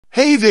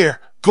Hey there,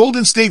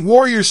 Golden State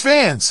Warriors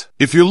fans!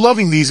 If you're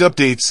loving these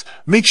updates,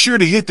 make sure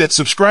to hit that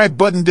subscribe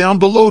button down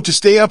below to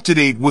stay up to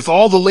date with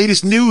all the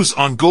latest news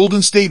on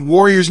Golden State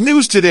Warriors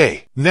news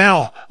today.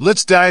 Now,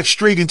 let's dive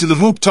straight into the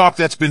hoop talk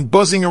that's been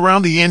buzzing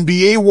around the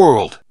NBA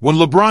world. When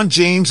LeBron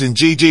James and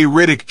JJ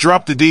Redick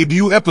dropped the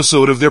debut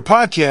episode of their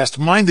podcast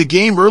Mind the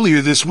Game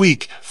earlier this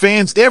week,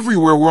 fans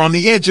everywhere were on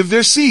the edge of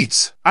their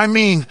seats. I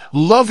mean,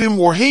 love him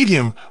or hate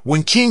him,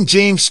 when King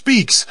James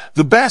speaks,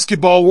 the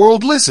basketball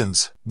world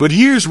listens. But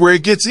here's where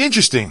it gets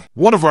interesting.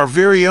 One of our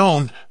very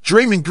own,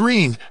 Draymond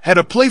Green, had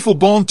a playful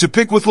bone to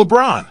pick with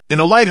LeBron. In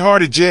a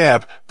lighthearted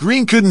jab,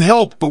 Green couldn't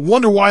help but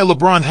wonder why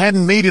LeBron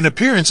hadn't made an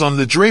appearance on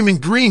the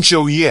Draymond Green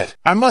show yet.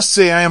 I must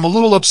say I am a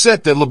little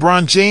upset that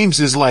LeBron James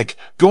is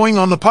going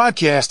on the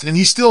podcast and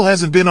he still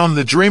hasn't been on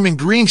the Draymond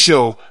Green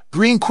show,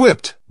 Green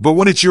quipped. But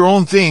when it's your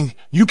own thing,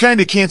 you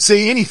kinda can't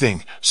say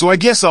anything, so I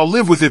guess I'll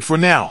live with it for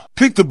now.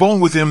 Pick the bone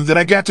with him that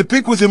I got to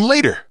pick with him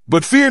later.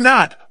 But fear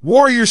not,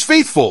 Warriors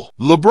faithful.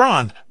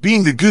 LeBron,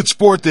 being the good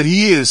sport that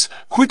he is,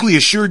 quickly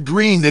assured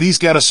Green that he's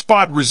got a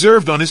spot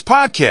reserved on his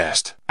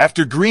podcast.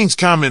 After Green's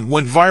comment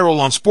went viral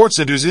on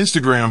SportsCenter's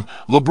Instagram,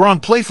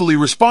 LeBron playfully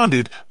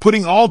responded,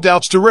 putting all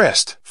doubts to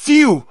rest.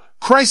 Phew,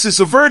 crisis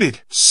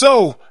averted.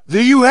 So,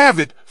 there you have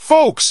it,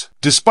 folks.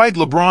 Despite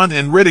LeBron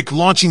and Redick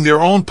launching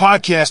their own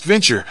podcast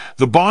venture,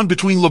 the bond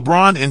between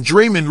LeBron and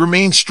Draymond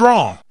remains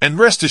strong. And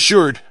rest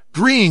assured,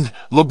 Green,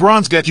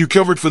 LeBron's got you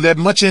covered for that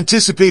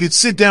much-anticipated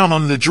sit-down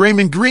on the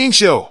Draymond Green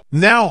show.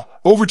 Now,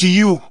 over to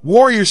you,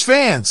 Warriors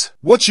fans.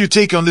 What's your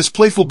take on this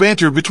playful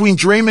banter between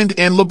Draymond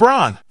and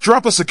LeBron?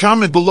 Drop us a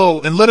comment below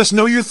and let us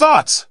know your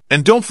thoughts.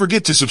 And don't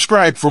forget to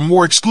subscribe for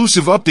more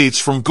exclusive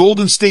updates from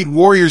Golden State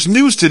Warriors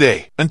news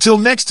today. Until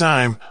next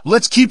time,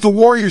 let's keep the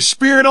Warriors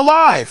spirit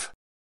alive.